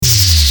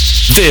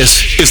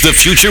This is The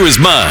Future Is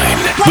Mine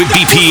with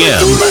BPM.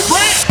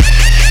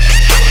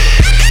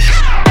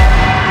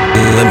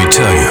 Let me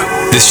tell you,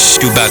 this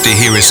you about to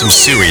hear is some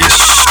serious.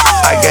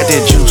 I got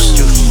that juice,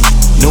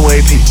 new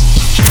AP.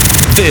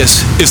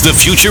 This is The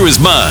Future Is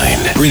Mine.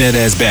 Bring that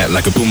ass back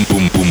like a boom,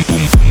 boom, boom,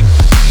 boom.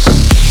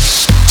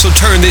 So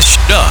turn this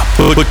shit up.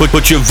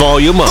 Put your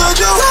volume up.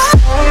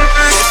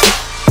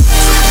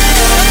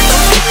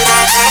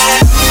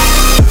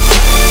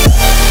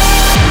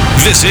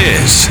 This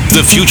is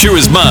The Future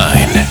Is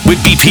Mine with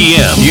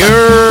BPM.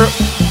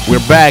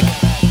 We're back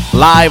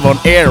live on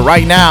air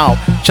right now.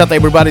 Shout out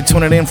everybody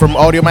tuning in from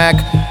Audiomack.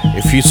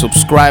 If you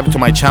subscribe to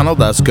my channel,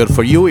 that's good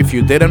for you. If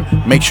you didn't,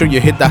 make sure you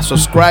hit that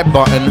subscribe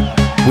button.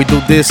 We do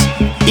this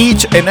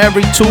each and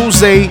every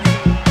Tuesday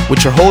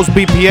with your host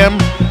BPM.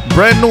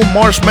 Brand new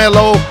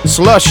marshmallow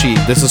slushy.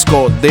 This is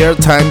called There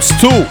Times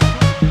 2.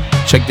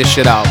 Check this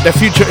shit out. The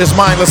future is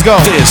mine. Let's go.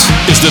 This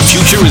is The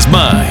Future Is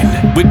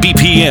Mine with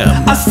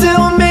BPM. I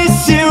still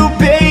miss you,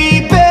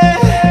 baby,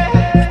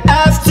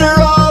 after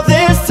all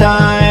this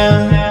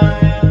time.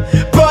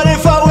 But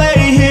if I wait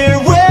here,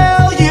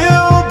 will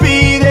you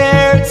be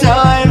there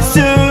times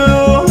two?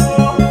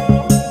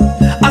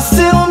 I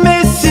still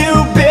miss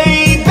you,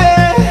 baby,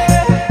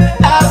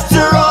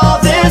 after all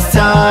this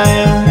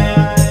time.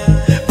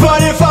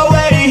 But if I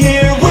wait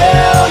here,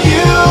 will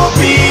you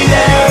be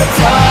there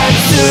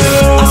times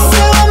two?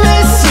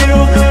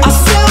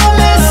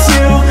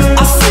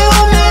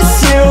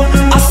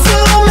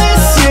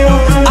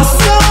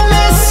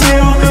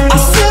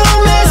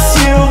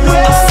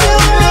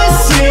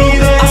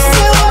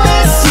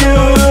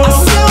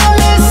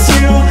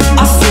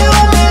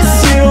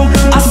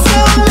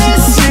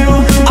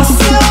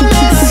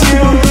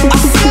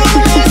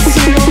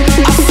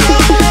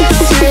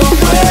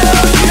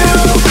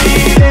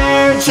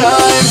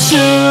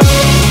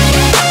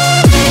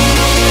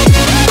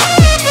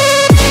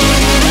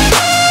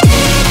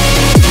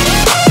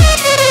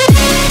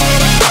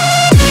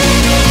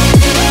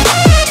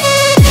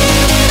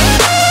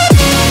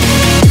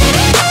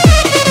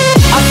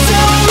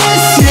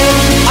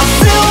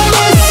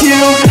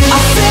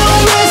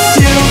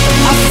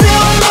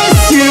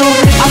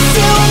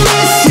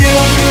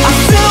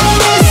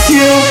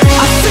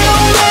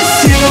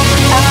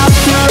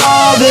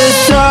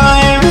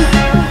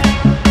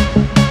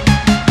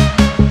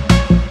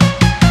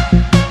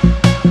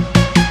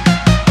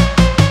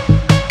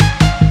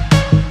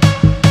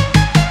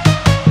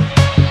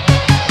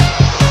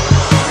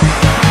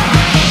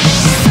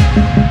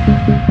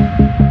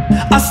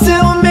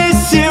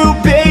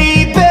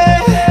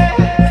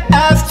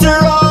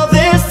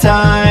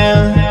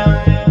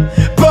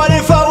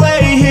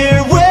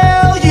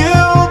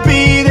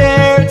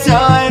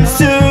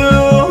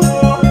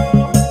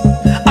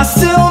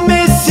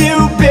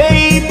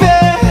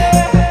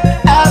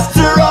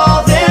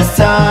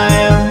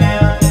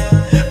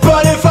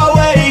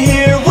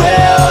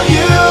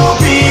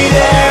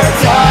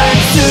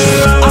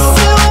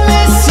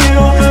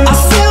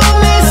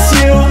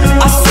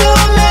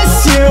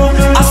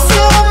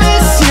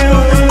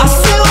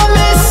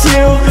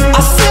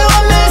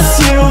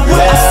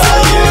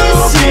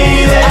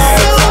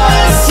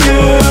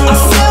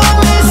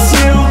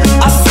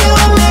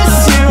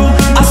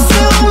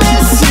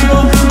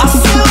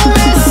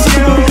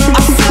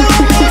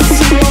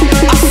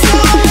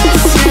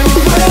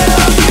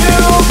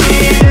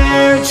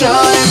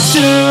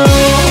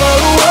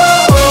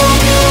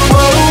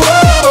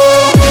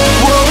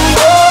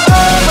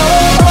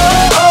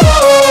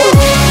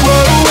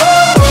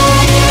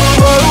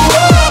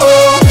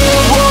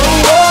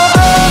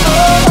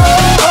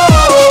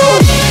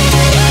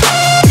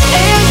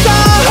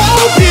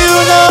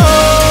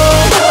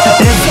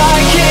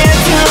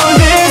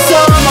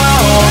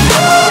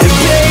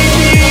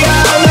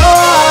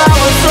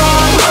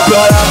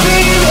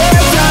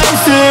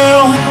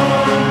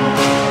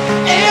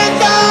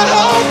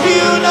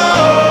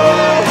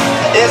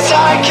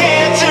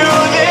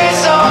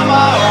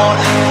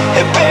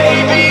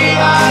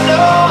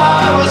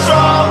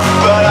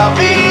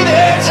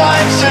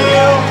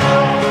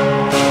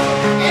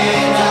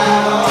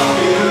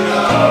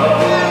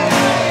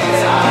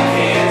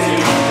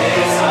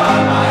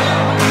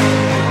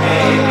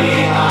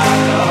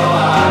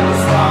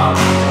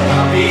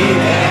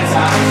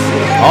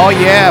 Oh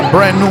yeah,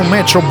 brand new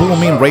Metro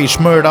Boomin, Rage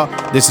Murder.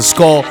 This is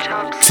called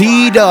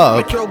Teed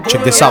Up.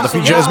 Check this out, The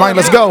Future Is Mine.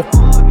 Let's go.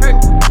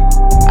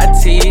 I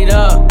teed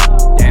up.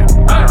 Damn.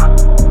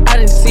 I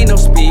didn't see no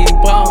speed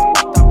bump.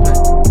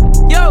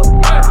 Yo,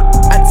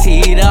 I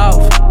teed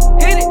off.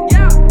 Hit it,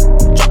 yeah.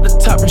 Drop the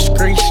top and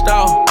screeched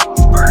off.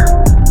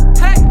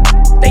 Hey,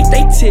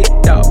 they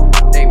ticked off.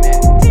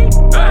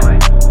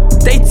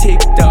 They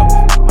ticked off.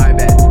 My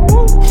bad.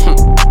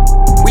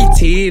 We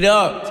teed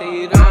up.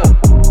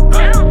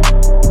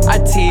 I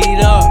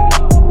teed up.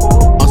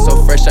 I'm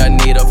so fresh, I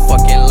need a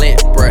fucking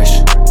lint brush.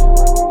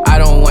 I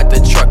don't want the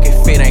truck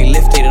if it ain't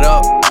lifted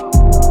up.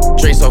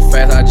 Drink so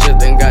fast, I just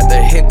done got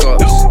the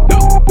hiccups.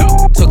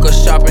 Took her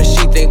shopping,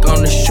 she think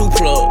I'm the shoe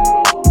plug.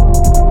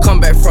 Come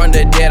back from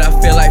the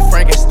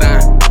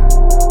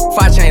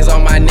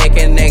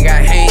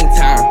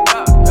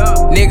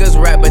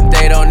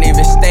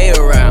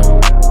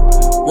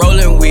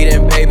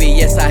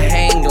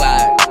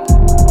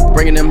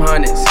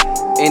hundreds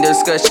in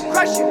discussion.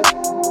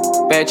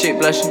 Bad chick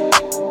blushing,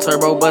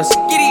 turbo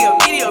bustin'. Giddy up,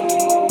 giddy up.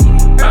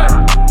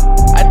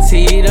 I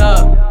teed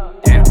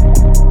up. Damn.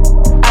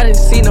 I didn't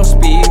see no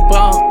speed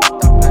bump.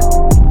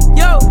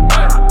 Yo,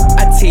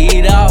 I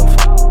teed off.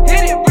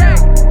 Hit it, break.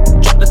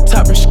 Drop the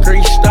top and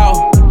screeched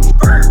off.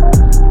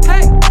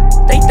 Hey,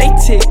 they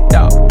ticked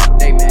off.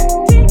 They mad.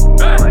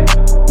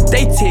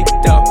 They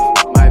ticked off.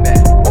 My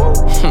bad.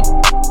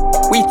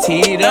 We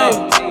teed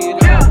up.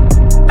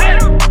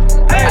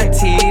 I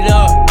teed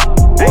up.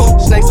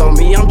 Snakes on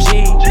me, I'm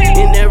G.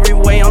 In every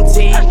way, I'm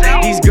T.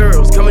 These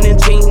girls coming in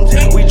teams.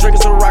 We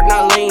drinking some rock,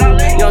 not lean.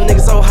 Young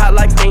niggas so hot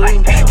like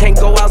steam. Can't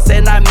go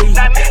outside, not me.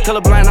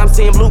 Colorblind, I'm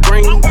seeing blue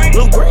green.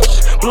 Blue green,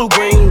 blue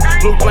green.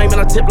 Blue flame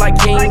and I tip like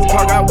king.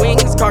 Car got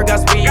wings, car got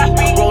speed.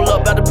 Roll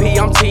up at the P,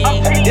 I'm T.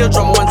 Deal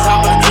drum one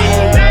time of the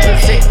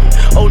team.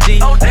 OD,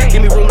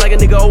 give me room like a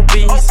nigga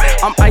obese.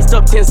 I'm iced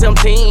up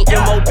 10-17.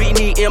 MOB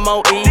need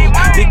MOE.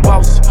 Big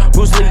boss,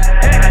 Bruce Lee.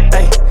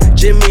 Hey,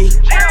 Jimmy.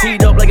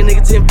 Teed up like a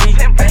nigga 10 feet.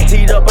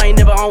 Teed up, I ain't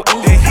never on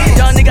E.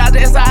 Young nigga out the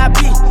SIP.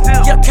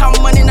 Yeah,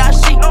 count money, not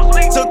sheep.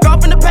 Took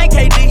off in the paint,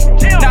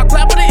 KD. Now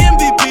clap for the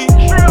MVP.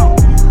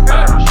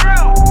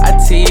 I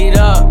teed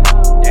up.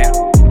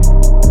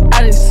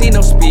 I didn't see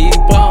no speed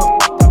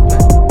bump.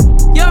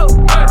 Yo,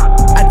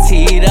 I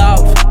teed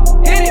off.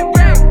 Hit it,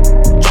 bro.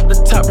 Drop the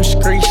top and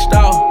screeched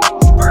off.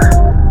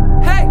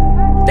 Hey,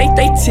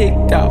 they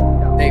ticked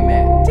off. They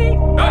mad.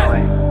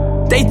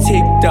 They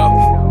ticked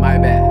off. My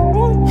bad.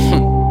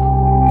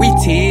 We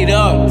teed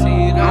up.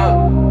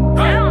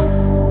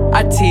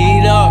 I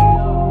teed up.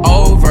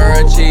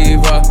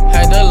 Overachiever.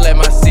 Had to let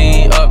my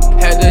C up.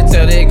 Had to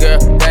tell that girl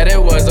that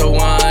it was a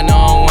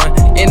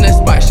one-on-one. In the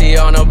spot, she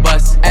on a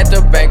bus. At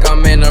the back,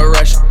 I'm in a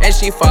rush. And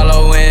she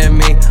following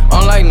me.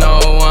 I'm like, no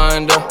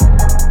wonder.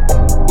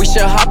 We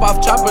should hop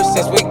off chopper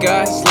since we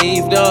got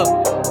sleeved up.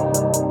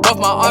 Both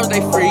my arms,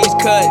 they freeze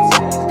cuts.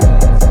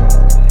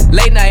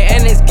 Late night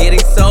and it's getting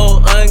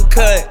so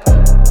uncut.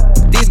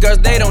 These girls,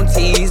 they don't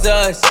tease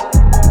us.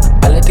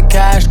 I let the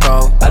cash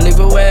go, I leave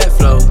it where it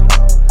flow.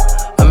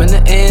 I'm in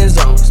the end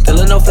zone, still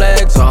in no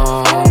flag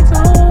zone.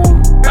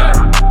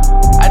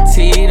 I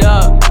teed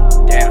up.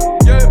 Damn.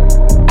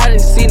 I didn't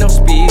see no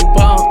speed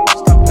bump.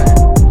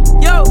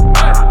 Yo,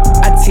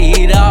 I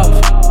teed off.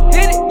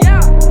 Hit it,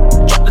 yeah.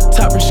 Drop the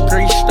top and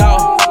screeched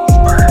off.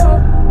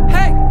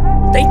 Hey,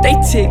 they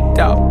ticked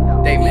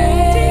off. They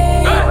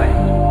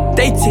mad.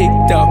 They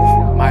ticked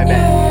off. My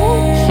bad.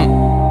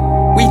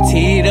 We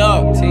teed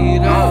up.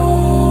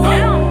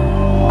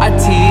 I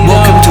teed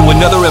Welcome up. to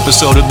another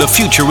episode of The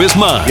Future Is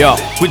Mine. Yo.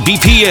 With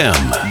BPM.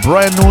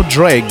 Brand new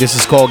Drake. This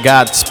is called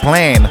God's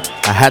Plan.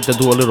 I had to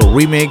do a little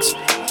remix.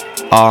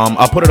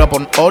 I put it up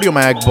on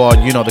AudioMac,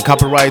 but you know the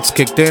copyrights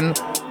kicked in,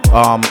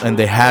 and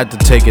they had to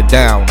take it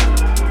down.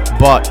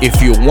 But if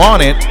you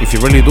want it, if you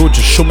really do,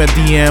 just shoot me a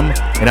DM,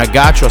 and I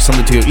got you. I'll send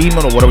it to your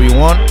email or whatever you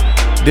want.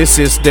 This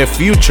is The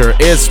Future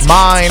Is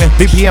Mine.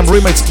 BPM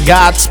remix,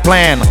 God's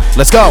Plan.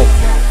 Let's go.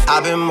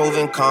 I've been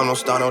moving calm, don't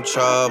start no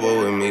trouble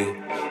with me.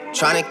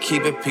 Trying to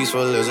keep it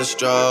peaceful is a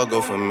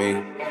struggle for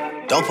me.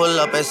 Don't pull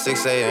up at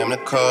 6 a.m. to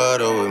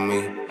cuddle with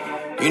me.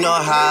 You know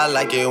how I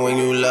like it when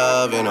you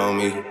loving on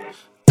me.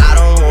 I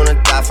don't wanna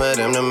die for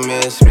them to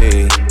miss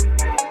me.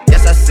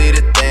 Yes, I see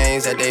the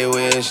things that they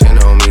wishing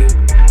on me.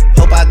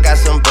 Hope I got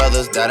some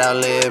brothers that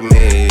outlive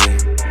me.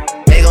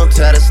 They gon'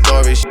 tell the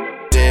story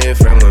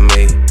different with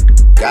me.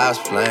 God's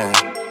plan,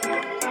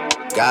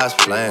 God's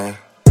plan.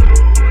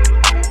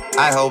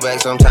 I hold back,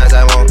 sometimes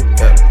I won't,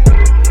 yeah.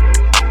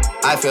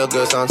 I feel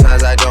good,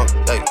 sometimes I don't,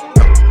 hey.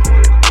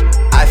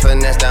 I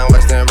finesse down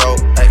Western Road,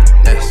 hey,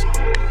 next.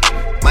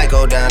 Might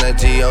go down to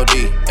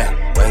G.O.D., yeah,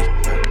 wait.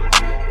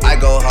 I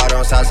go hard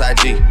on Southside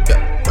G, yeah,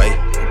 wait.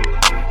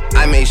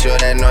 I make sure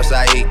that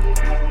Northside eat.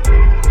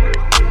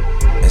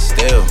 And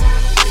still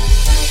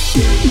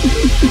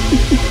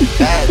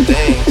bad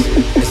things,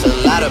 it's a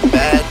lot of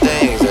bad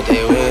things that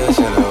they wish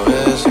and they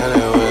wish and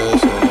they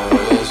wish and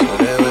they wish and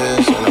they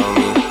wish on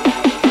me.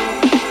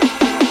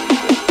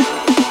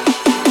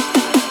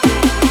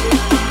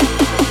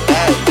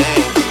 Bad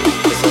things,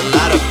 it's a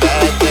lot of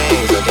bad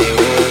things that they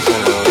wish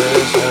and they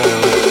wish and they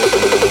wish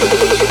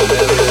and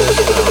they wish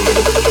on me.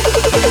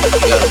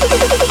 Yeah.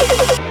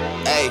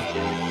 Hey,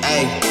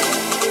 hey.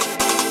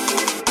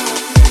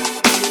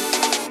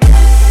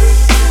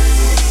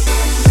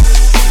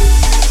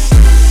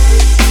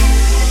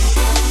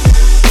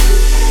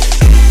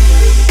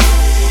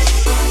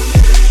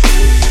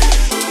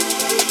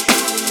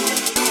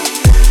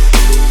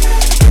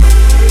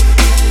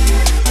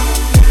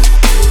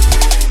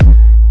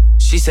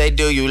 She say,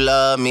 do you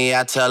love me?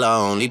 I tell her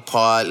only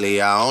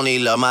partly. I only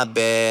love my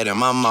bed and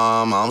my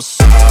mom, I'm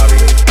sorry.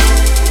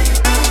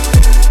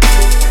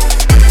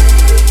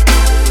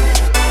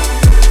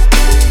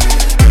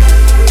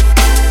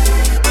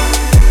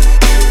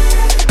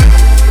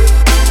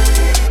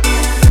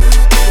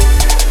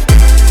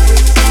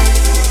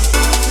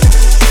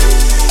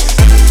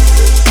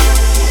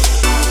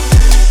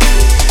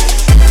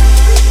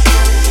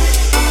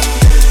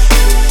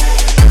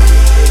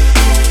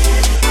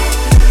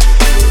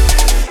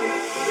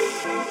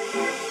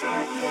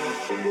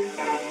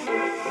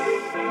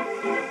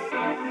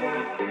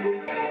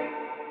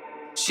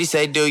 She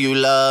say, do you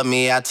love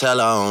me? I tell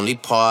her only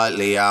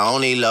partly. I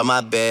only love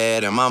my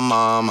bed and my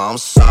mama, I'm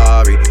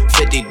sorry.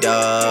 50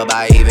 dub,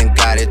 I even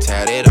got it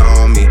tatted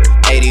on me.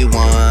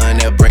 81,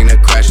 they'll bring the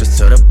crashers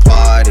to the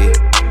party.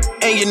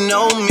 And you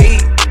know me,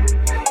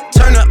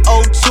 turn the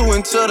 02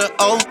 into the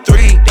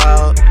 03,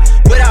 dawg.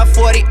 Without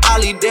 40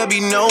 Ollie, there be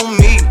no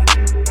me.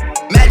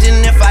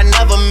 Imagine if I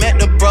never met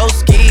the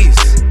broskies.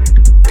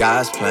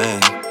 God's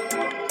plan,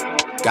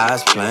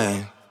 God's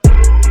plan.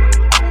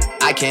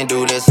 I can't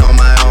do this on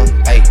my own,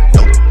 hey,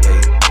 no,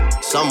 hey.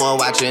 Someone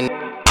watching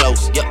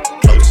close, yeah,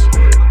 close.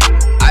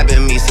 I've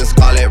been me since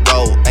Scarlet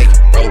Road, hey,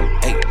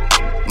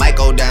 might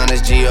go down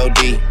as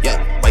G.O.D., yeah,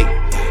 wait.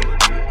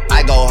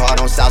 I go hard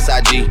on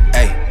Southside G,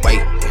 hey,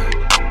 wait.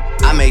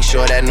 I make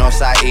sure that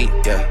Northside E,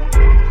 yeah.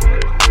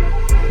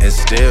 And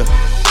still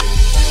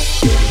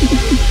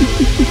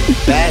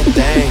bad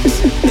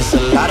things, it's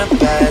a lot of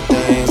bad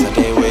things that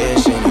they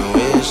wishing and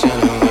wishing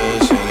and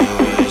wishing and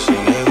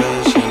wishing they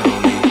wishing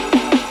on me.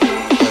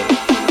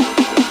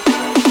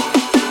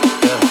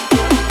 Yeah.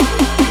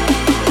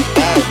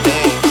 Bad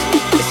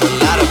things, it's a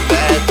lot of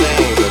bad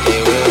things that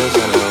they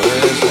wishing and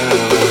wishing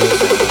and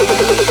wishing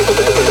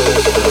and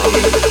wishing on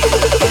me.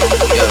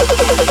 Yeah.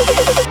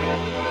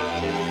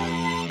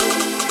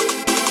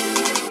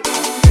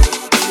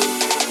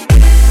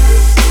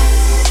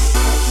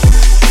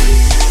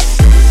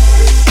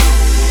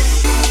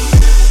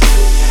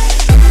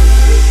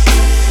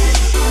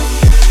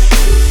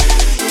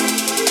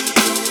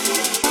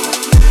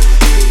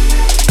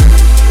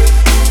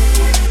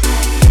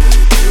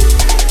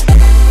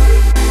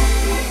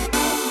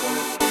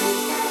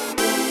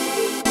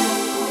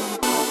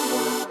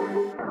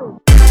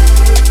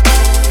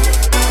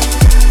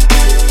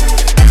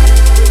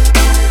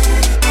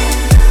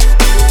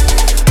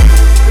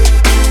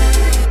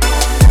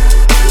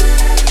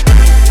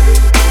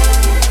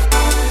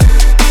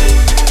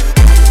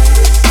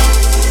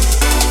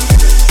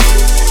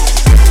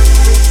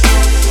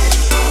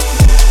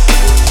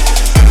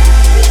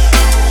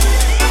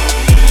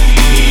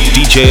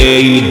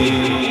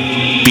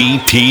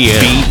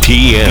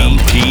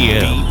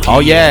 BTM. Oh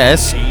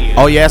yes,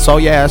 oh yes, oh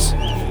yes.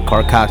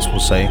 Carl Cox will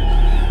say.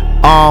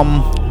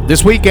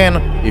 This weekend,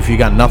 if you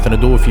got nothing to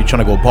do, if you're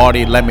trying to go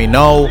party, let me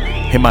know.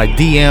 Hit my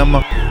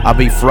DM. I'll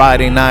be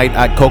Friday night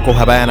at Coco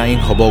Havana in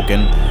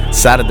Hoboken.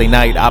 Saturday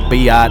night, I'll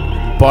be at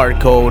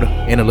Barcode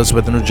in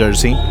Elizabeth, New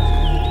Jersey.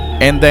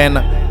 And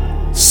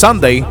then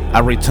Sunday, I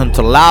return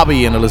to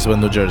Lobby in Elizabeth,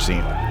 New Jersey.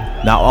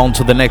 Now on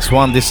to the next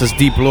one. This is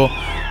Diplo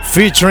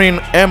featuring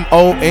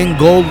M.O. in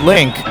Gold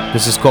Link.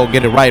 This is called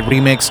Get It Right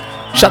Remix.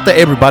 Shout out to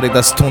everybody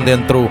that's tuned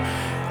in through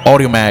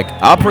Audio Mag.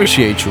 I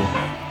appreciate you.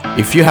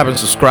 If you haven't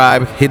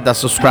subscribed, hit that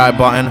subscribe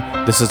button.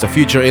 This is The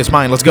Future Is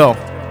Mine. Let's go.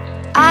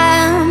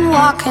 I'm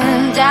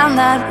walking down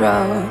that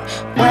road.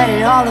 Where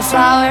did all the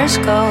flowers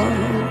go?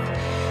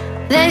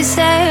 They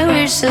say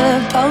we're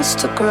supposed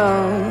to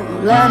grow,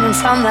 learning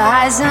from the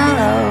highs and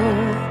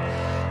lows.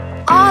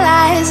 All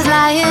eyes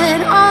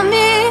lying on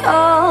me,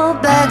 all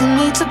begging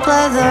me to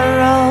play the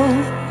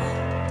role.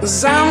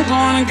 'Cause I'm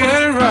gonna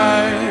get it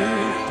right.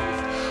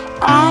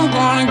 I'm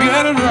gonna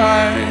get it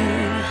right.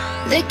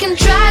 They can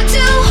try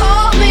to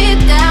hold me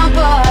down,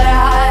 but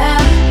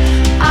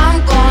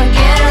I'm gonna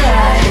get it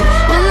right.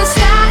 When the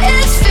sky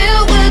is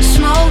filled with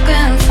smoke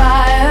and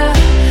fire,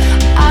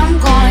 I'm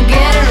gonna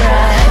get it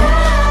right.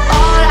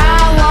 All I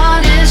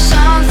want is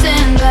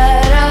something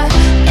better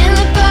in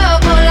the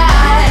purple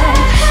light.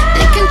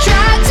 They can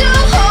try to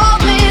hold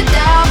me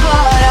down,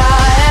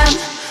 but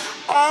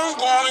I'm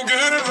gonna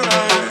get it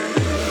right.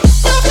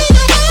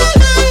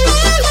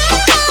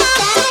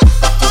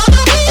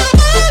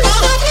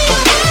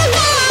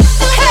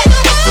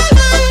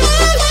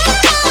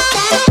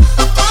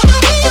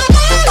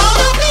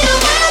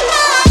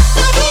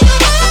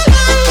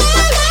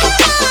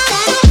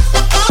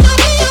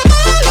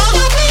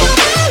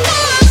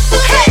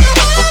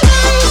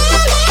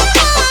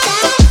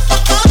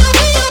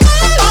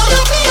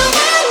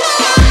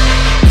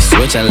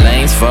 Switching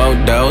lanes,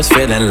 photos,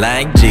 feeling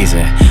like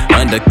Jesus.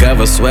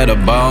 Undercover sweater,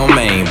 ball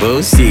main,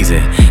 boost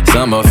season.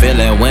 Summer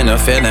feeling, winter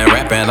feeling,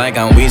 rapping like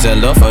I'm Weezer.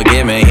 Lord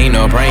forgive me, ain't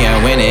no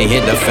praying when it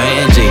hit the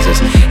fan, Jesus.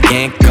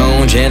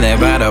 Cancun, chilling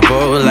by the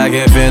pool, I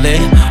can feel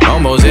it.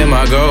 Almost hit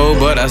my goal,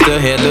 but I still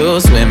hit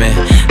loose swimming.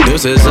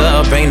 Deuces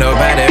up, ain't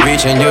nobody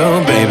reaching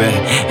you, baby.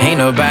 Ain't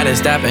nobody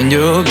stopping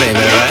you, baby,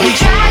 right? they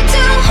try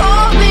to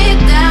hold me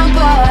down,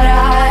 but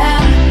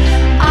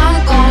I'm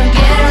gonna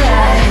get it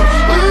right.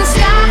 When the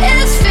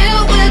sky is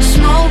filled with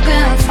smoke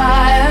and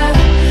fire,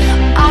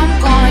 I'm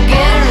gonna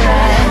get it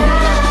right.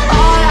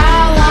 All I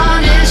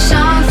want is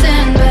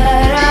something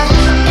better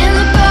in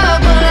the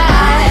purple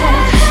light.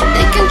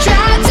 They can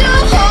try to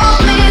hold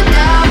me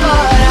down,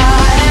 but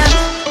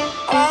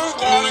I'm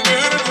gonna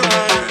get it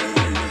right.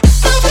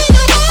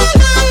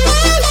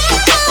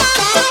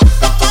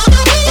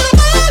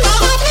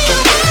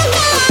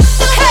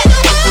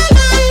 hey.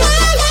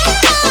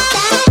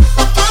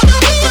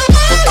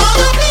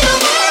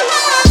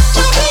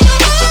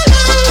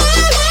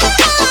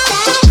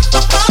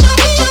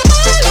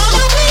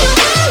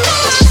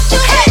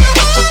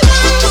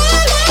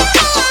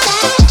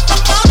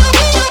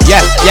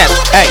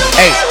 Hey.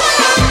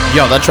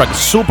 Yo, that track is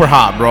super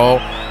hot, bro.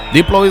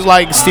 Diplo is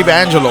like Steve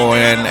Angelo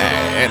and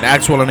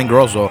Axwell and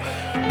Ingrosso.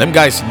 Them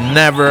guys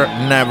never,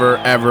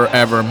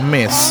 ever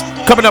miss.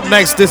 Coming up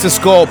next, this is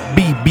called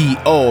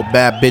BBO,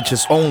 Bad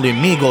Bitches Only.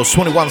 Migos,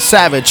 21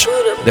 Savage.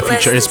 The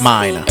future is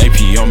mine. AP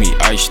on me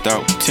iced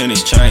out,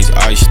 tennis chains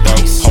iced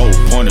out. Whole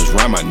pointers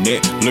round my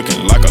neck,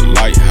 looking like a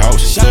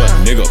lighthouse.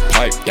 Nigga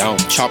pipe down,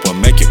 chopper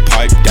make it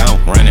pipe down.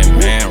 Running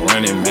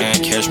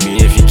man, catch me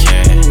if you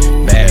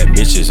can. Bad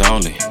bitches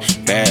only,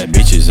 bad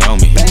bitches on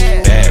me.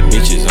 Bad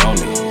bitches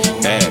only,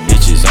 bad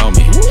bitches on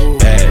me.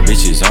 Bad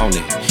bitches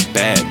only,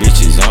 bad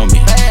bitches on me.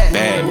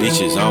 Bad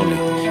bitches only,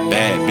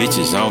 bad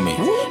bitches on me.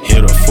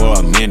 Hit her for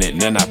a minute,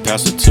 then I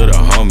pass her to the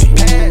homie.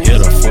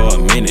 Hit her for a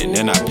minute,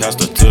 then I pass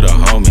her to the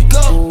homie.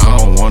 I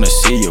don't wanna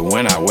see you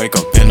when I wake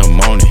up in the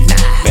morning.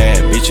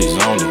 Bad bitches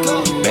only,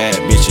 bad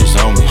bitches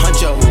on me.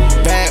 Huncho,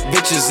 bad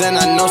bitches and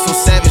I know some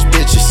savage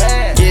bitches.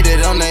 Get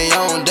it on their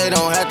own, they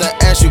don't have to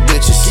ask you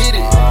bitches.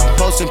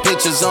 Posting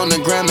pictures on the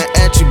gram and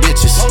at you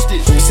bitches.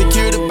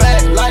 Secure the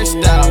bag,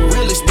 lifestyle,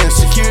 real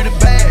expensive. Secure the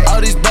bag,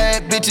 all these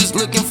bad bitches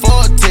looking for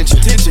attention.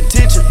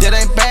 That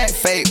ain't bad,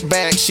 fake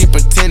bag, she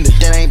pretending.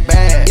 That ain't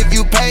bad. If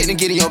you paid and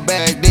get in your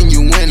bag, then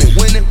you win it.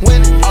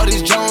 All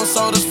these Jones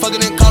sodas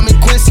fucking and call me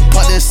Quincy.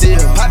 Pop that seal,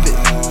 pop it,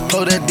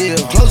 close that deal,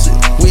 close it.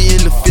 We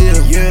in the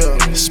field, yeah.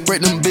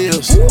 Spread them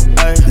bills,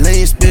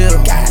 lay it spill,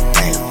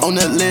 on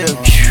that lip.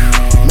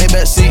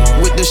 Maybach seat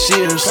with the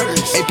shears,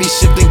 AP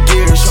shifting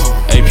gears.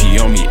 AP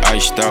on me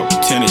iced out,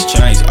 tennis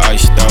chains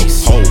iced out.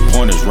 Whole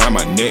pointers round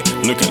my neck,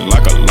 looking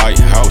like a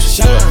lighthouse.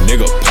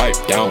 Nigga pipe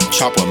down,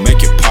 chopper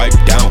make it pipe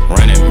down.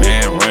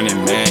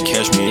 Running man,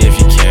 catch me if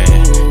you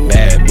can.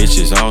 Bad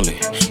bitches only,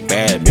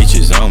 bad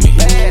bitches on me.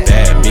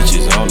 Bad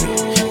bitches only,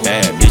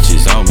 bad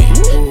bitches on me.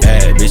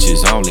 Bad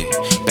bitches only,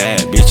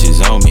 bad bitches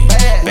on me.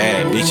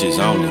 Bad bitches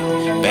only,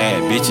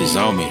 bad bitches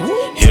on me.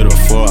 Hit her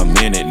for a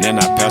minute, then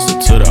I pass her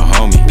to the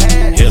homie.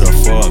 Hit her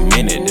for a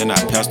minute, then I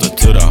pass her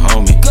to the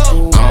homie.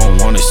 I don't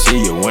wanna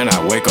see you when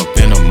I wake up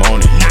in the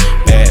morning.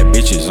 Bad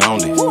bitches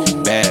only,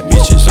 bad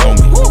bitches on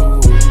me.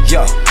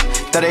 Yo,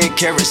 38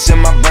 carats in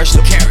my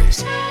bracelet.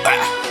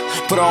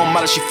 Put on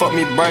Molly, she fuck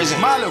me brazen.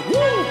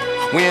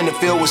 We in the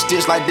field with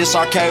sticks like this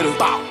arcade.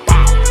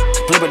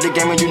 Play with the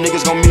game and you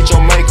niggas gon' meet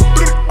your maker.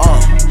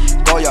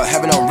 Go y'all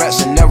having no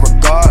rats in that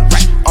regard.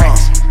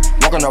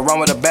 Walking around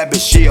with a bad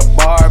bitch, she a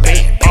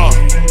Barbie.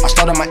 I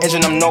started my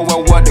engine, I'm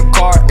nowhere where the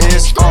car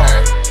is.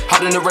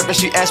 Hopped in the rap and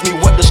she asked me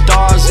what the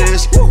stars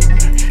is.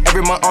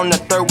 Every month on the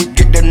 3rd we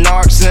get the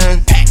narcs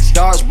in.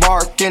 Dogs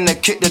barking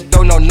and kick the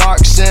door, no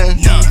narcs in.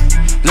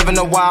 Living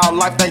a wild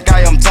life, think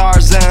I am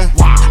Tarzan.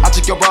 I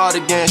took your broad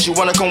again, she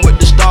wanna come with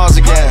the stars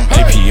again.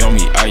 AP on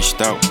me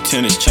iced out,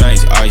 tennis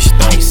chains iced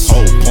out.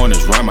 Whole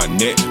pointers round my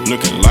neck,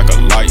 looking like a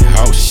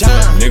lighthouse.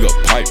 Nigga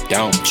pipe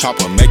down,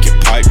 chopper make it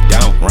pipe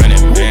down.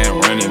 Running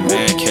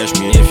man, catch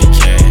me if you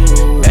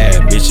can.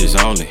 Bad bitches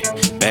only,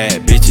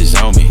 bad bitches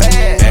on me.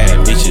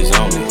 Bad bitches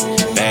only,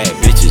 bad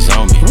bitches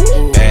on me.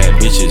 Bad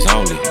bitches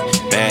only,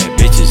 bad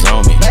bitches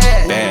on me.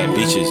 Bad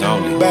bitches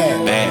only,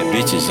 bad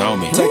bitches on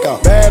me. Take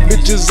out bad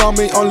bitches on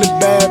me, only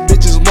bad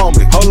bitches want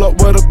me. Hold up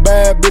with the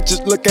bad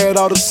bitches, look at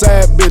all the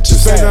sad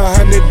bitches. Spend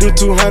 100, do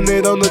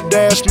 200 on the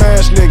dash,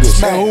 smash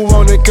niggas. Man, who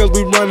want it? Cause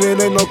we running,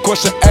 ain't no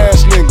question,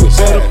 ass niggas.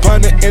 Better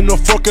pun it in the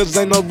focus,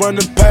 ain't no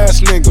running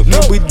past niggas.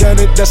 If we done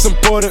it, that's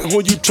important.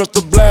 Who you trust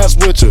to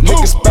blast with you?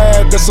 Niggas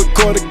bad, that's a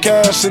quarter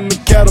cash in the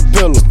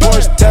Caterpillar.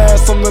 First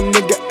task on the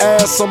nigga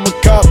ass, I'm a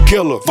cop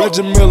killer.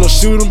 Reggie Miller,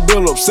 shoot him,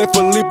 bill up. Say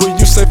Felipe,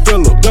 you say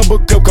Phillip. Double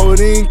cup,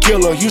 codeine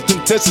killer. Houston,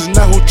 Texas,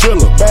 now who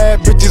triller?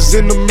 Bad bitches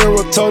in the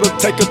mirror, told her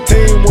take a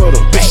team with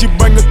her. Bitch, she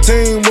bring a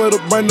team with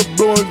her, bring the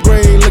blue and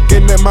green.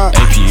 Looking at my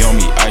AP on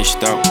me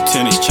iced out,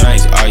 tennis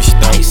chains iced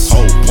out.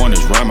 Whole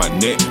pointers round my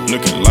neck,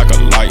 looking like a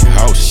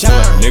lighthouse.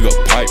 Nigga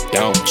pipe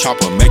down,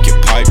 chopper make it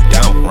pipe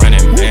down.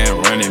 Running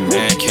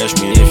man, catch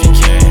me if you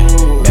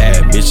can.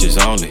 Bad bitches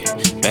only,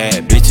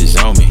 bad bitches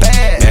on me.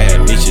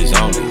 Bad bitches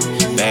only,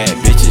 bad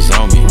bitches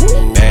on me.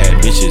 Bad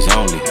bitches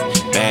only,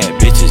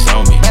 bad bitches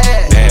on me.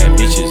 Bad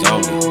bitches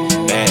only,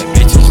 bad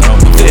bitches on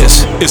me.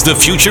 This is The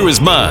Future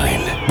Is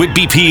Mine with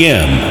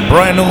BPM.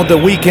 Brand new The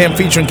Weeknd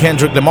featuring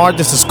Kendrick Lamar.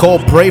 This is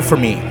called Pray For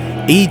Me.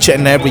 Each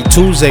and every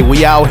Tuesday,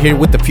 we out here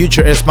with The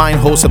Future Is Mine,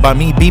 hosted by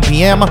me,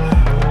 BPM,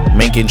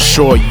 making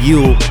sure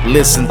you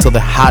listen to the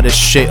hottest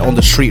shit on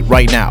the street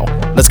right now.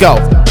 Let's go.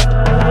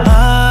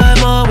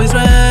 I'm always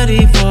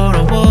ready for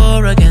a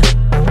war again.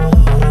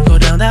 Go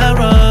down that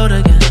road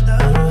again.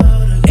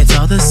 It's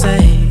all the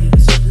same.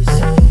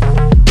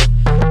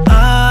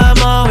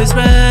 I'm always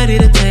ready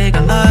to take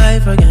a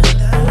life again.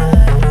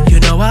 You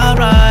know I'll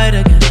ride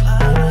again.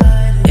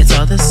 It's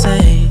all the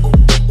same.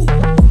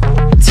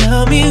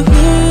 Tell me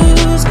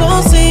who's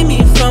gonna save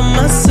me from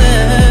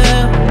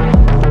myself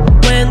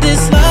when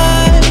this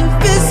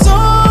life is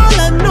all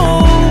I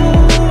know.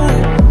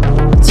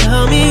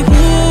 Tell me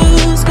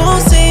who's gonna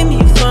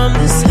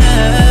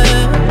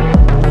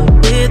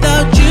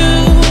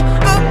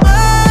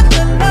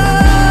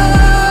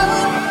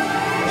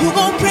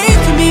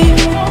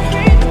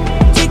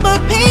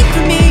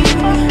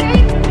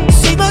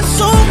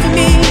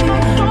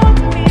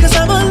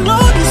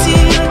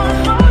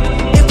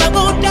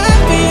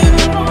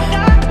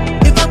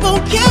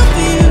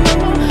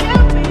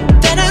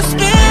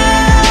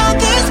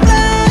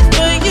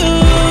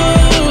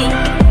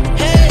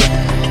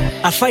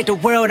fight the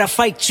world, I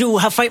fight you,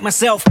 I fight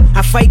myself,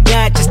 I fight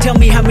God. Just tell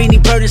me how many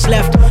burdens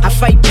left. I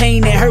fight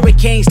pain and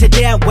hurricanes,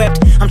 today I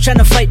wept. I'm trying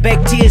to fight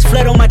back tears,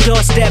 flood on my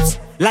doorsteps.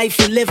 Life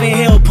you live in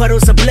hell,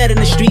 puddles of blood in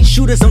the street,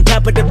 shooters on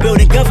top of the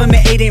building,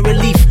 government aid ain't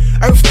relief.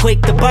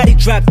 Earthquake, the body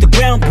drop, the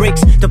ground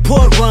breaks. The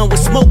poor run with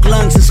smoke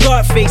lungs and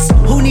scarred face.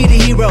 Who need a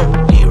hero?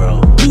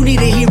 You need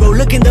a hero.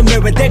 Look in the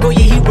mirror, there go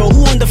your hero.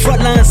 Who on the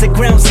front lines at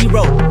ground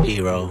zero?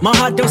 My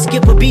heart don't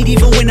skip a beat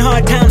even when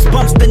hard times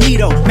bumps the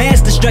needle.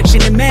 Mass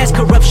destruction and mass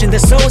corruption, the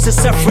souls of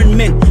suffering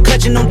men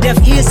clutching on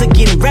deaf ears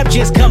again.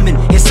 Rapture's coming,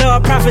 it's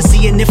all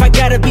prophecy. And if I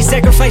gotta be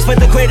sacrificed for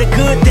the greater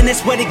good, then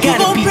that's what it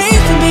gotta be. Pray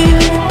for me,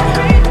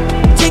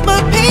 take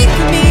my pain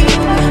for me,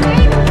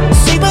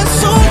 save my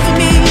soul for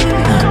me.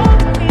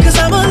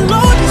 I'm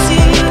alone to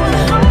see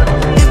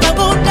if I'm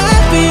gon'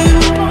 die for you,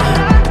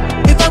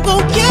 if I'm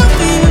gon' kill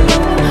for you,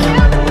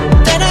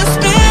 then I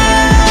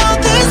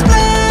spill this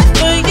blood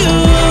for you.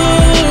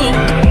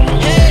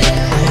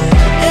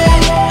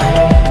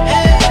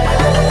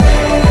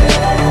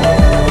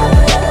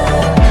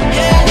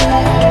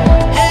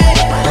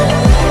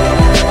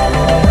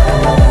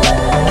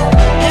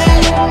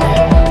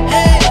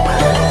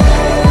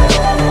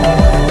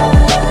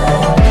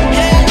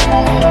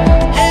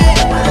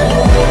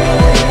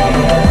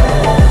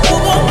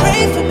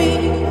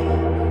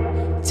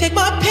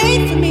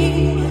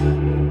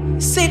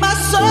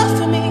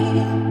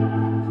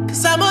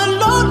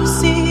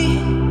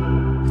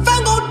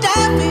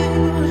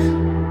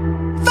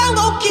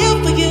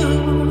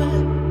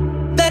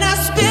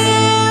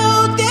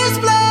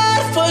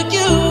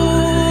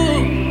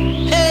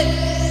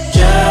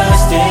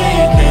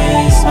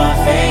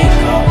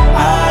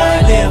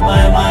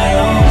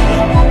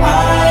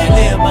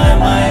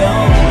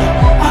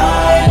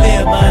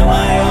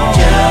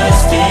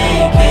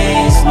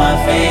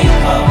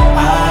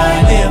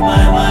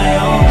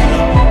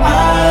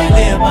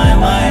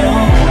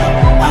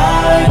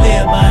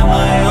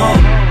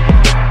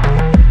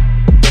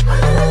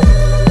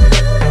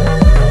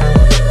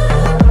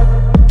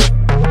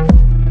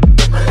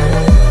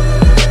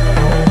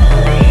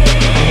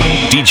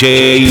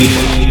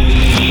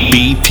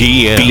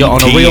 BTM. Yeah,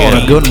 on a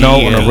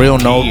real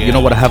note, you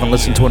know what I haven't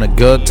listened to in a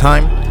good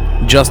time?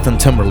 Justin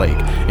Timberlake.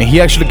 And he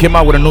actually came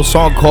out with a new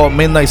song called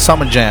Midnight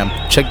Summer Jam.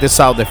 Check this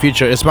out, the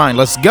future is mine.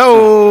 Let's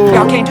go!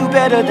 Y'all can't do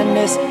better than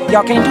this.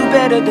 Y'all can't do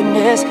better than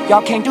this.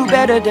 Y'all can't do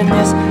better than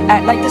this.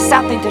 Act like the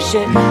South ain't the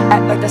shit.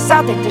 Act like the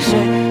South ain't the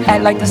shit.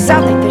 Act like the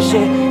South ain't the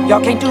shit.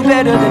 Y'all can't do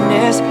better than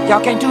this. Y'all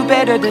can't do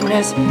better than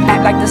this.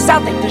 Act like the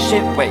South ain't the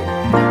shit. Wait.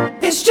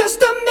 It's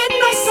just a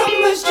midnight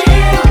summer's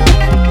jam.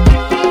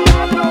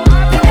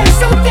 It's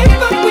so thick,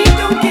 but we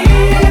don't give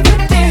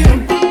a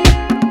damn.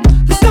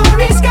 The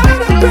story's got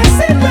a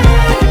crescent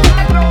line.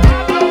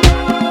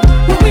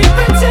 When we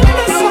pretend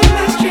that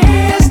summer's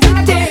just a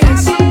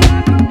dance.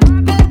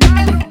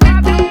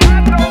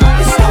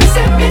 It starts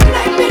at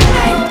midnight,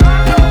 midnight,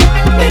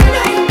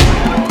 midnight.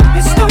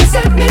 It starts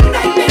at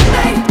midnight,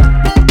 midnight,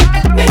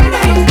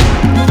 midnight.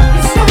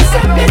 It starts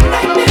at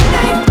midnight,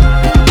 midnight,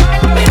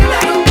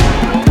 midnight.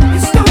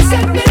 It starts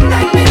at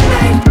midnight,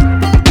 midnight,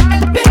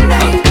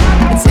 midnight.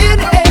 It's in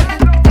the air,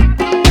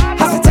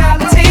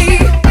 hospitality.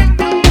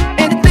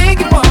 Anything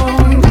you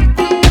want,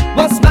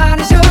 what's mine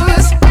is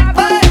yours.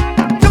 But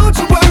don't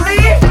you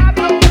worry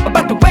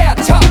about the way I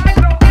talk.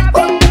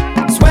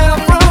 It's where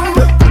I'm from.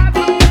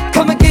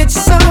 Come and get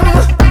you some.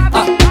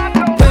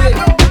 Hey,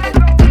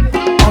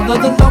 all of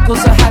the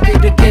locals are happy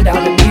to get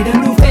out and meet a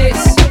new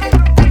face.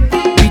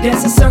 We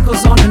dance in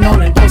circles on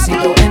and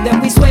do-si-do, and then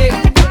we sway.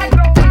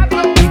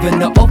 Even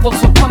the old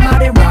folks will come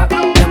out and rock,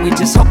 and we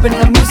just hoping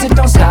the music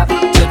don't stop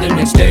till the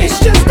next day. It's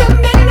just a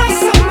midnight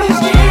summer's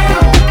jam.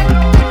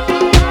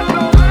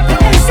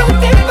 It's so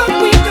thick, but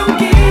we don't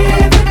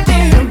give a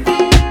damn.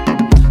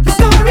 The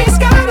story's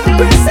got a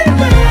crescent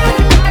line.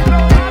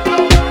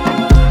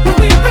 When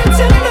we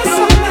pretend that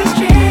summer's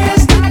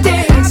just a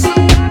dance.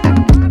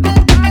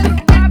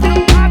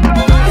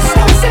 It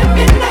starts at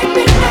midnight,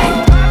 midnight,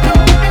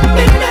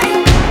 midnight.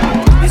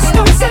 It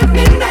starts at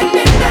midnight,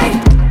 midnight,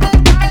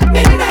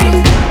 midnight.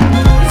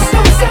 It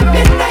starts at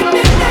midnight,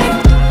 midnight,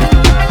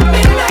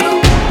 midnight.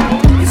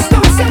 It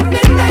starts at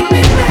midnight,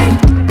 midnight,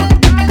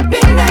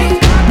 midnight.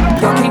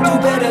 Y'all can't do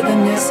better than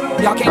this.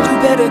 Y'all can't do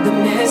better than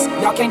this.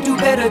 Y'all can't do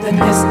better than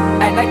this.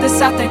 Act like the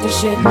South ain't the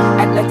shit.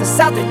 Act like the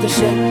South ain't the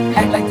shit.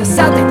 Act like the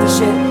South ain't the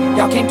shit.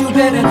 Y'all can't do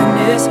better than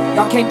this.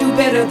 Y'all can't do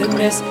better than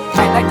this.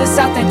 Act like the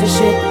South ain't the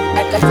shit.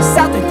 Act like the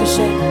South ain't the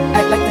shit.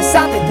 Act like the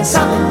South ain't the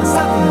South ain't the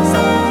South ain't the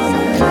South.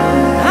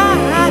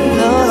 I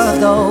love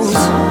those.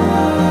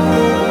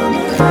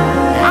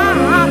 I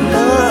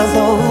love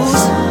those.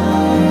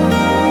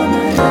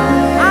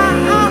 I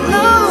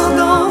love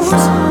those.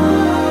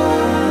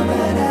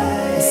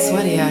 It's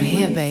sweaty out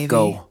here, baby.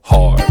 Go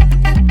hard.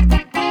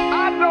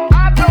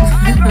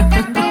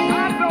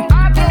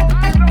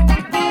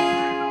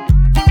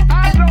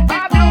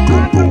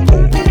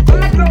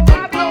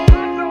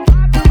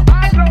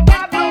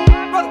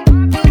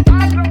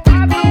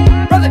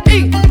 Brother E,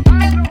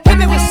 hit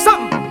me with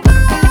something.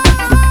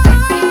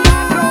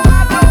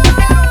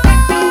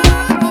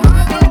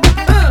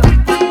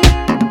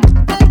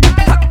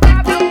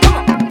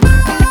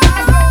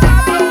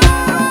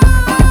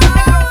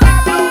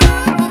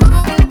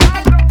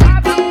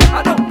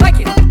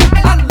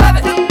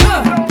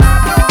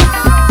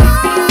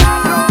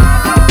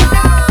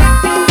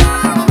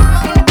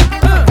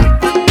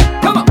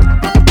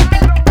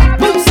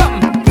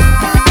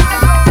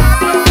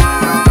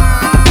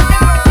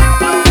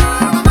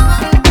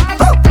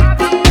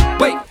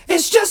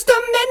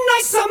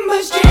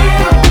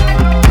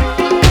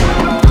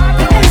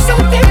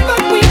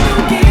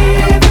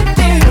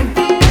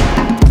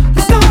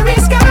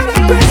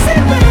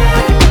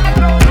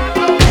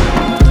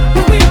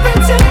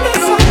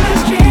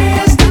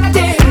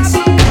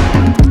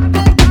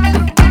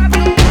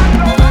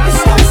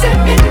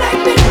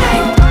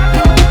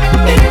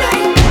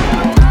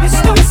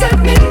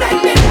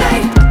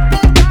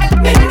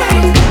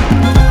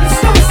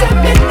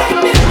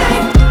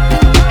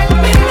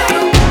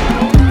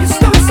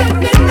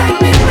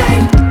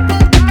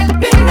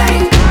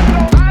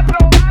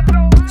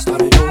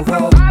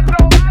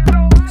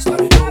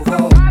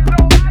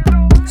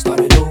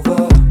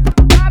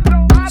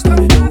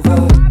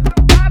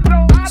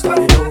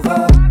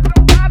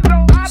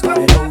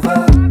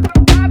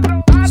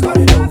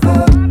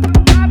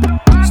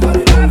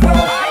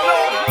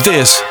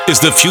 is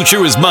The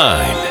Future Is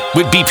Mine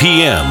with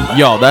BPM.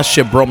 Yo, that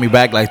shit brought me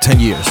back like 10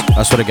 years.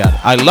 I swear to God.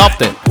 I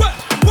loved it.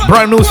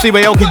 Brand new Steve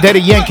Aoki,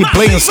 Daddy Yankee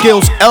playing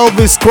skills,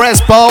 Elvis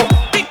Crespo.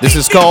 This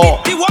is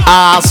called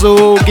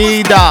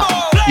Azuquita.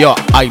 Yo,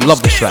 I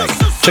love this track.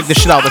 Check this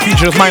shit out. The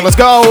Future Is Mine. Let's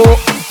go.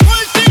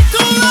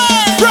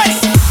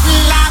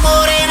 La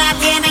morena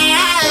tiene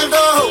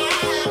algo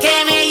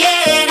que me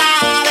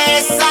llena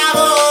de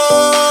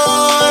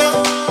sabor.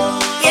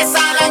 Y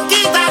esa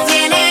blanquita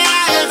tiene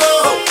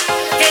algo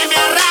que me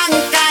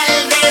arranca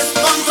el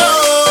descontrol.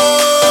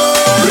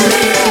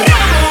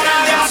 Una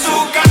de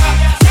azúcar,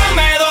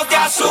 dame dos de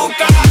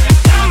azúcar,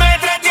 dame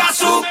tres de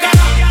azúcar.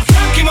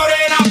 Blanqui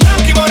morena,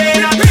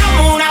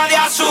 dame una de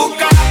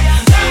azúcar,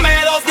 dame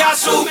dos de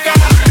azúcar,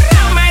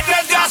 dame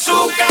tres de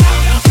azúcar.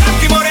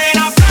 Blanqui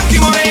morena,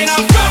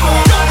 dame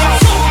una de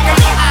azúcar,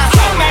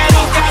 dame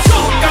dos de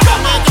azúcar,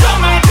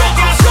 dame tres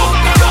de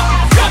azúcar.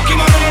 Blanqui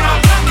morena,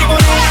 dame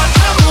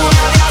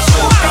una de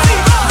azúcar,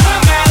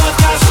 dame dos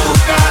de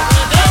azúcar,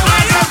 dame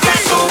tres de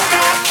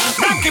azúcar.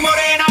 Blanqui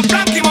morena,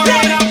 blanqui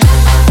morena.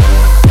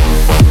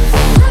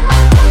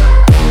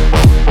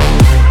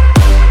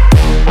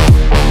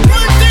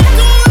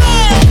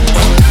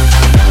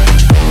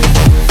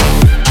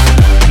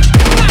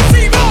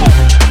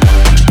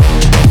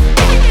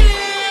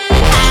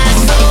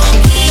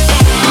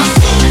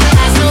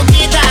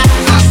 Azuquita,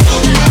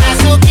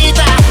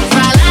 azuquita,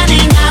 pa' la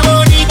niña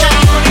bonita.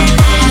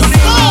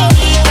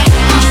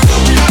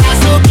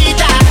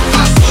 Azuquita,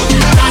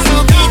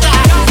 azuquita,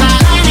 pa'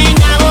 la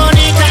niña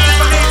bonita.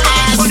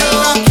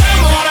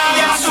 Una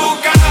de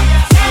azúcar,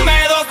 dame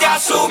dos de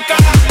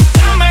azúcar,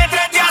 dame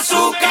tres de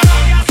azúcar.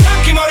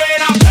 Blanqui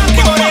morena,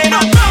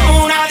 dame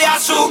una de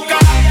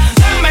azúcar,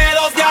 dame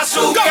dos de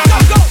azúcar,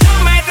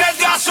 dame tres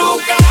de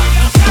azúcar.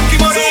 Blanqui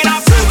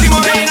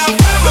morena,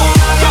 dame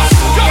una de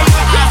azúcar,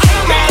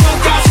 dame dos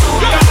de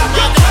azúcar,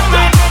 dame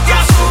tres de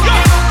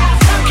azúcar.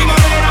 Blanqui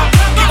morena,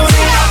 dame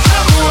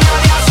una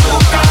de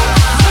azúcar,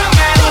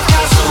 dame dos de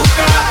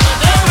azúcar,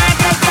 dame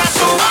tres de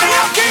azúcar.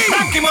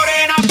 Blanqui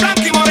morena,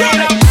 blanqui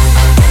morena.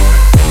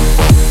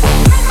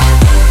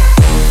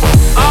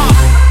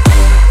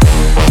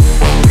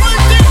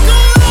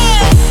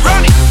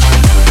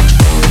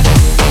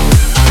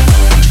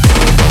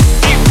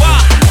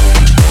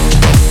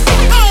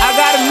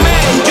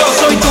 Yo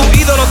soy tu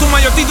ídolo, tu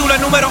mayor título,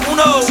 el número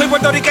uno. Soy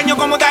puertorriqueño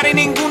como Daddy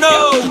ninguno.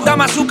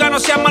 Dame azúcar, no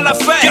seas mala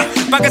fe.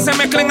 Pa' que se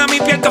mezclen a mi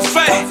piel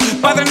café.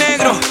 Padre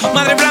negro,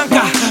 madre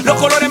blanca, los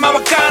colores más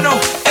bacanos.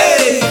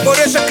 Ey, por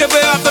eso es que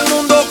veo a todo el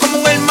mundo como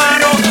un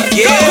hermano.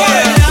 Yeah.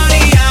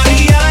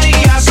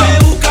 Se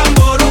buscan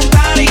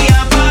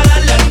voluntarias para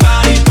darle al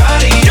party,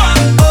 party.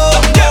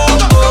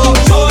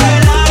 Por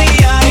el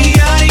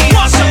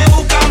se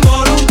buscan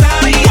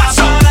voluntarias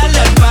para darle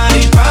al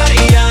party, party.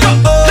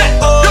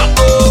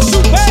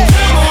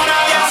 Una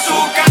de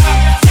azúcar,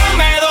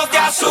 dame dos de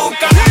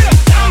azúcar,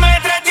 dame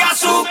tres de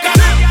azúcar.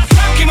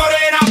 Blanqui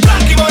morena,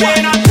 dame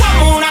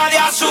una de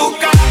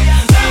azúcar,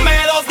 dame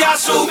dos de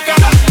azúcar,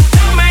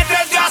 dame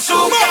tres de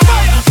azúcar.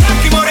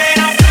 Blanqui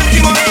morena, dame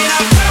una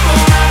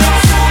de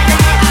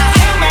azúcar,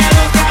 dame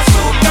dos de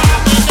azúcar,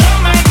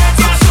 dame tres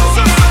de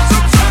azúcar.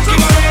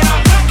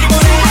 Blanqui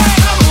morena,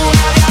 dame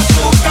una de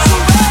azúcar,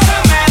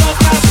 dame dos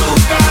de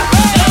azúcar,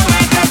 dame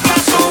tres de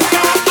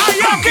azúcar.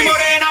 Blanqui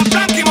morena,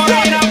 blanqui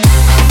morena.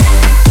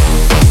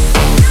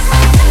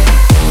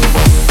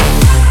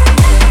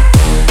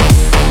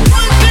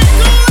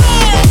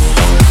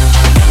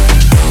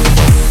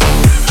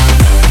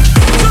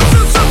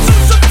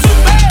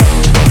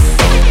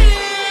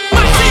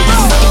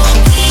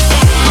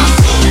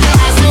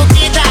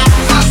 Azuquita,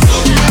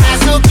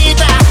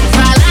 azuquita,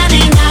 pa' la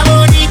niña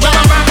bonita.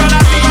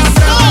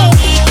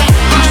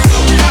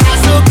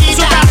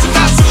 Azuquita,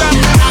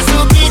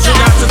 azuquita,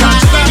 pa'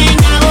 la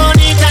niña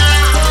bonita.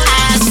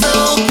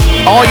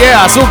 Oh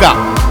yeah, Azúcar.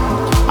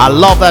 I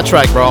love that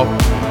track, bro.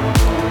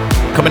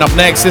 Coming up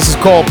next, this is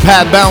called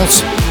Pad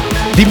Bounce.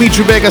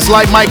 Dimitri Vegas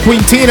like Mike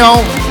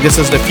Quintino. This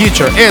is The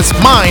Future Is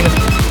Mine.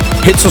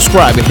 Hit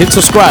subscribe, hit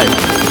subscribe.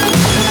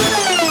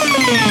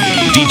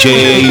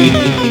 DJ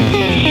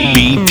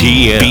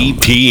BPM.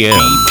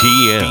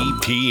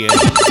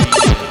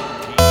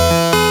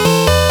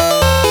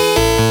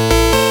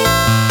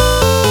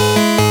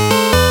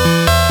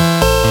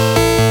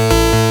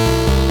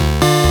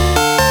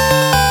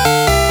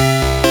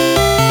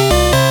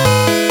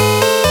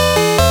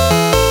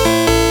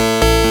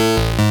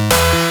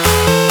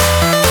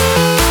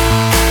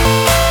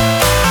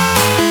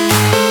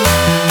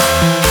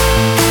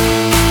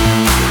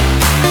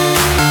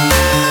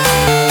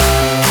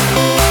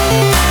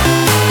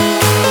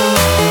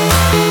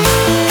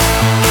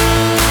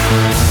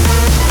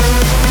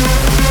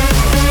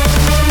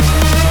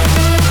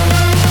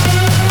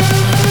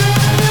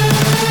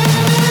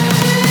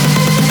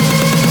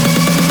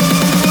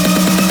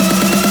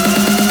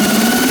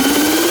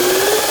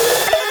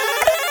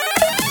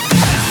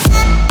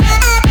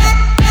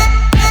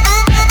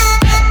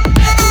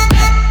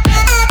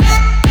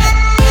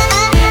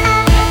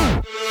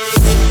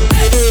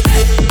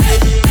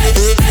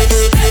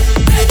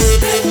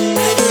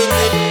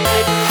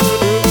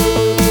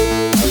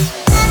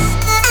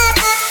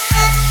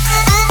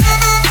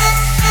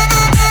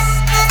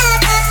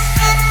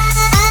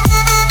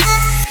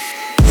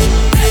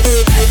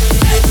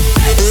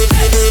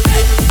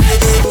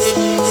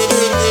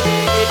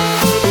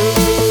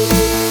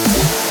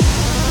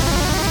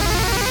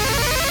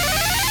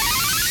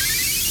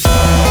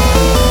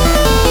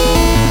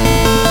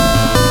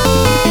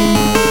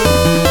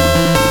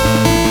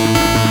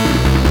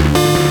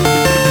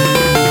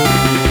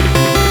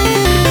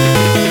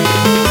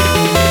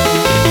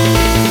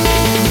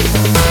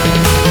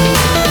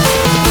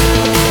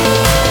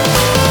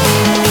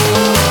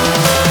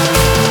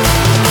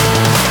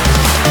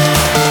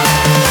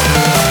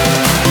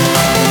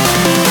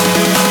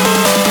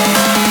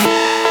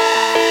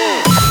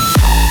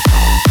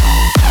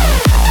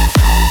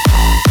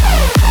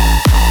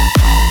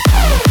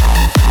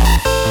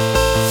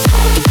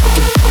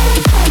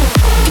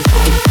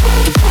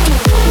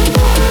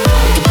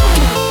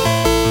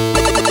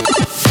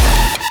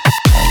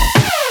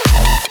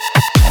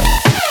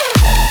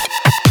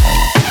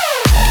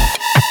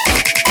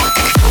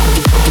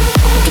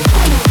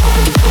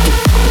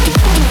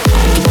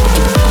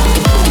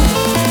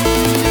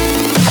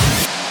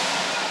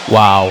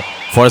 Wow.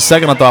 For a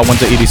second, I thought I went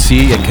to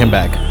EDC and came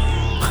back.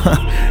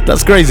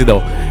 That's crazy,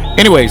 though.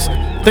 Anyways,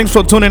 thanks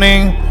for tuning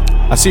in.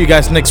 I'll see you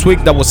guys next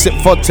week. That was it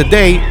for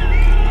today.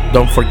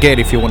 Don't forget,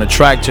 if you want to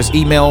track, just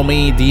email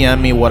me, DM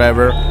me,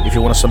 whatever. If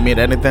you want to submit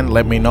anything,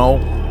 let me know.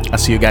 I'll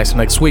see you guys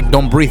next week.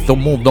 Don't breathe,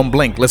 don't move, don't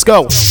blink. Let's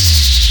go.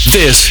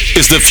 This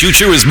is The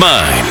Future Is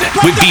Mine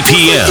with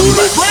BPM.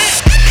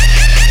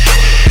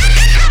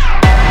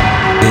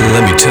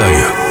 Let me tell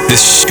you,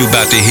 this shit you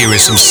about to hear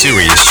is some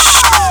serious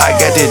shit. I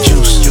got that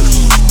juice.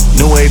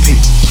 New AP.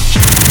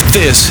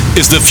 This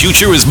is The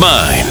Future Is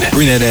Mine.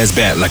 Bring that ass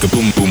back like a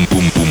boom, boom,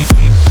 boom, boom.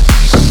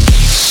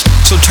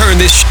 So turn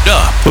this shit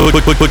up.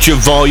 Put your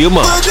volume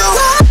up.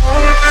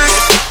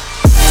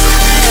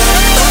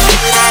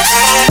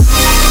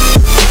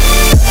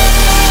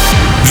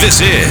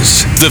 This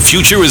is The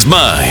Future Is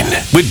Mine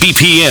with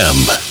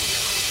BPM.